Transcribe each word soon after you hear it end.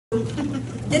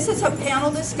This is a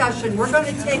panel discussion. We're going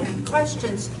to take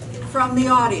questions from the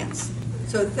audience.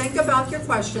 So think about your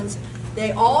questions.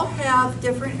 They all have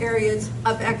different areas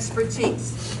of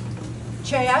expertise.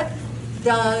 Chad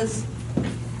does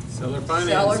seller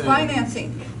financing. Seller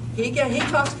financing. He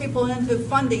talks people into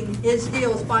funding his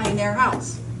deals, buying their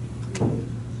house.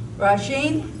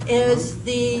 Rasheen is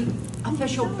the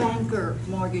official banker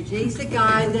mortgage. He's the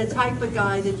guy, the type of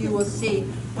guy that you will see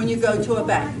when you go to a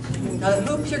bank. Now, the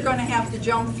hoops you're going to have to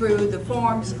jump through, the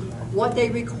forms, what they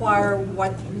require,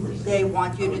 what they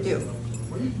want you to do.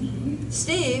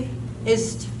 Steve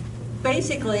is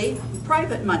basically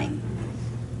private money.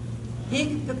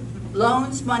 He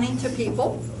loans money to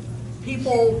people.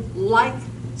 People like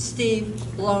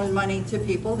Steve loan money to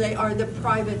people. They are the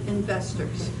private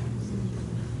investors.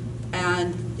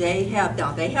 And they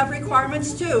have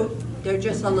requirements too. They're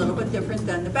just a little bit different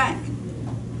than the bank.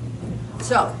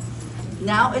 So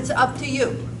now it's up to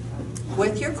you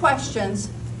with your questions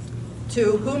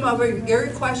to whomever. Your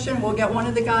question, we'll get one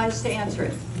of the guys to answer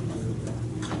it.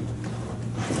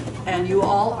 And you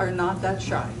all are not that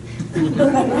shy.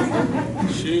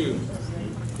 Shoot.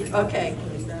 Okay,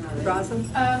 Rosalind?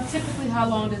 Typically, how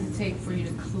long does it take for you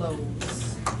to close?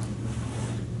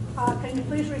 Can you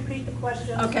please repeat the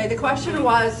question? Okay, the question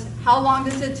was, how long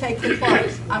does it take to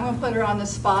close? I'm going to put her on the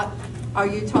spot. Are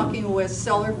you talking with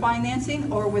seller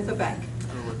financing or with a bank?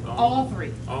 All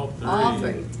three. All three. All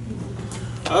three.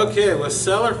 Okay, with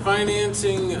seller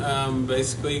financing,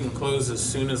 basically you can close as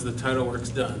soon as the title work's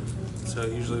done. So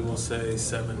usually we'll say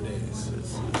 7 days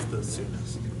is the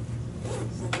soonest.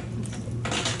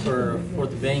 For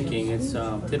the banking, it's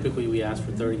typically we ask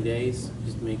for 30 days,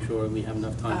 just to make sure we have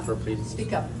enough time for appraisal.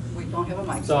 Speak up. We don't have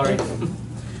a mic. Sorry.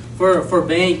 For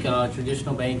bank,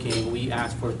 traditional banking, we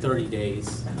ask for 30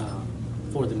 days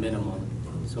for the minimum.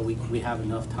 So we have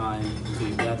enough time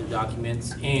to gather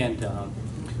documents and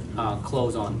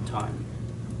close on time.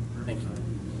 Thank you.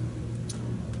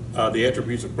 The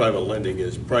attributes of private lending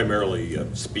is primarily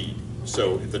speed.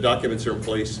 So if the documents are in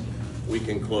place, we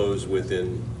can close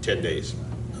within 10 days.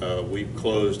 We've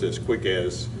closed as quick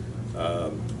as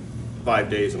 5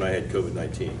 days, and I had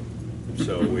COVID-19.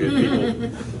 So we had people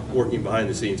working behind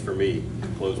the scenes for me to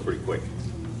close pretty quick.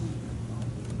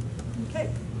 Okay.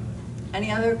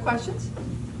 Any other questions?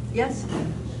 Yes?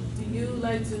 Do you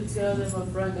like to tell them up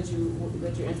front that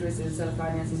you're interested in seller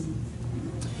financing?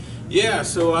 Yeah,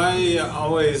 so I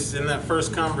always, in that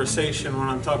first conversation when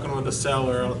I'm talking with a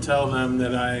seller, I'll tell them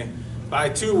that I buy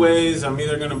two ways. I'm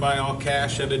either going to buy all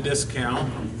cash at a discount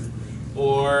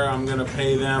or I'm going to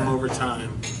pay them over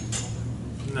time.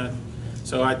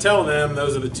 So I tell them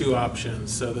those are the two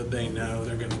options so that they know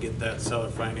they're going to get that seller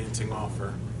financing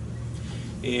offer.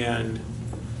 And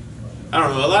I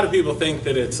don't know, a lot of people think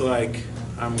that it's like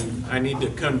I need to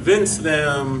convince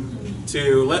them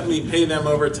to let me pay them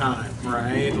over time,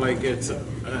 right? Like it's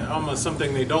almost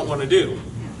something they don't want to do.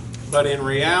 But in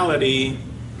reality,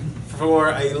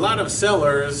 for a lot of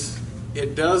sellers,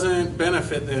 it doesn't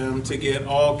benefit them to get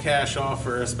all cash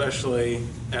offer, especially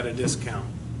at a discount,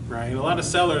 right? A lot of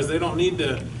sellers, they don't need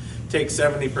to take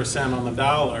 70% on the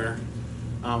dollar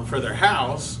for their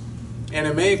house, and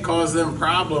it may cause them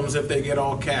problems if they get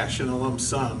all cash in a lump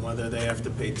sum, whether they have to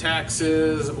pay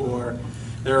taxes or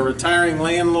they're a retiring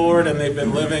landlord and they've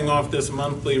been living off this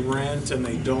monthly rent and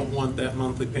they don't want that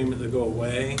monthly payment to go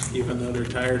away, even though they're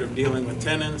tired of dealing with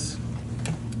tenants.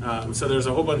 So there's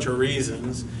a whole bunch of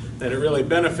reasons that it really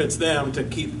benefits them to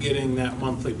keep getting that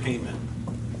monthly payment.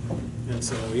 And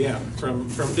so, yeah, from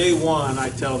day one, I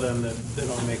tell them that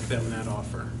I'll make them that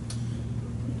offer.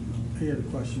 I had a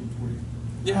question for you.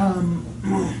 Yeah.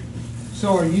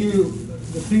 So are you,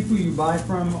 the people you buy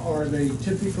from, are they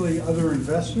typically other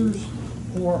investors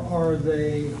or are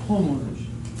they homeowners?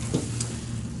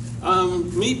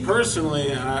 Me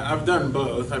personally, I've done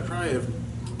both. I probably have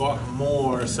bought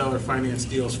more seller finance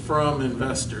deals from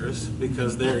investors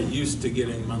because they're used to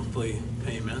getting monthly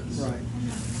payments. Right.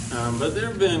 But there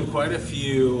have been quite a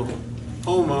few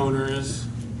homeowners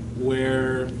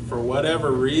where, for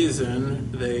whatever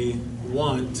reason, they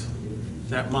want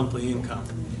that monthly income.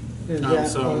 Is that,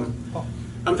 So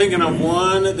I'm thinking of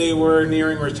one, they were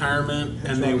nearing retirement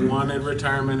and they wanted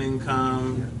retirement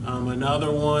income.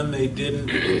 Another one, they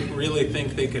didn't really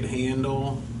think they could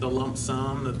handle the lump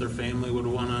sum, that their family would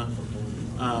want to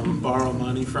borrow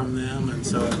money from them, and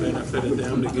so it benefited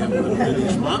them to give a little bit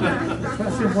each month.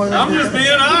 I'm just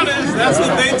being honest, that's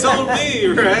what they told me,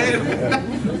 right?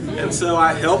 And so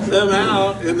I helped them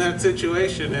out in that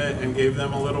situation and gave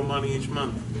them a little money each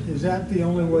month. Is that the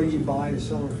only way you buy a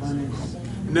seller finance?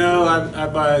 No, I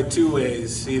buy two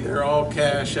ways. Either all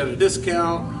cash at a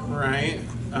discount, right?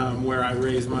 where I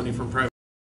raise money from private.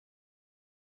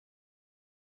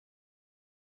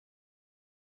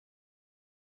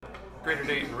 Greater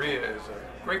Dayton REIA is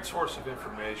a great source of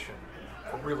information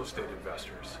for real estate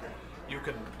investors. You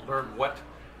can learn what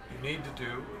you need to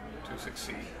do to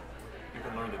succeed. You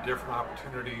can learn the different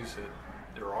opportunities that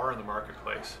there are in the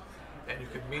marketplace, and you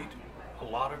can meet a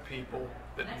lot of people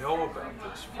that know about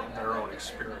this from their own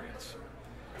experience.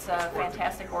 It's a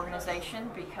fantastic organization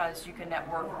because you can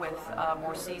network with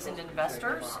more seasoned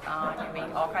investors. You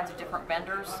meet all kinds of different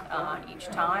vendors each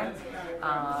time,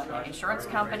 insurance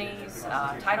companies,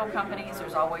 title companies.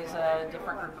 There's always a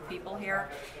different group of people here.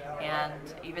 And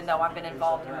even though I've been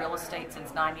involved in real estate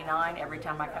since '99, every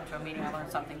time I come to a meeting I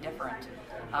learn something different.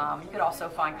 You could also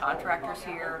find contractors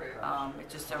here.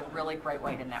 It's just a really great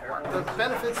way to network. The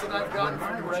benefits that I've gotten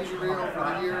from GD REIA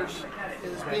over the years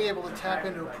is being able to tap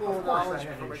into a pool of knowledge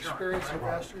from experienced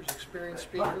investors, experienced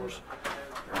speakers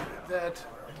that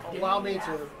allow me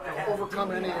to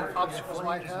overcome any obstacles I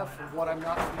might have from what I'm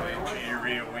not familiar with. In GD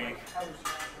REIA,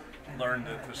 we learned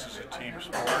that this is a team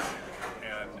sport,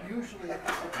 and being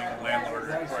a landlord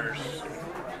requires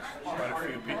quite a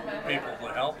few people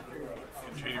to help.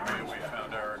 In GD REIA, we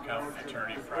found our accountant,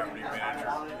 attorney, property manager,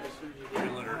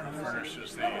 realtor who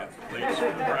furnishes the leads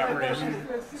for the properties, and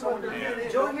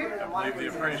I believe the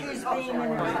appraisers.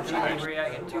 GD REIA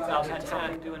in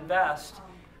 2010 to invest.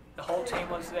 The whole team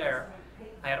was there.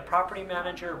 I had a property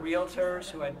manager, realtors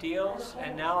who had deals,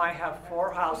 and now I have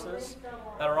 4 houses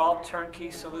that are all turnkey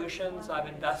solutions. I've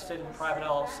invested in private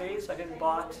LLCs. I didn't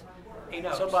bought a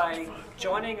note. So by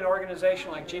joining an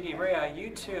organization like GD REIA, you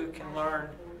too can learn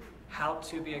how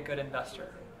to be a good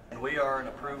investor. And we are an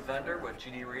approved vendor with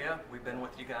GD REIA. We've been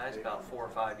with you guys about 4 or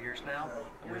 5 years now,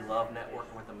 and we love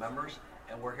networking with the members,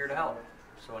 and we're here to help.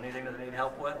 So anything that they need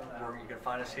help with, you can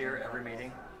find us here every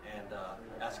meeting and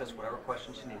ask us whatever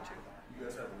questions you need to.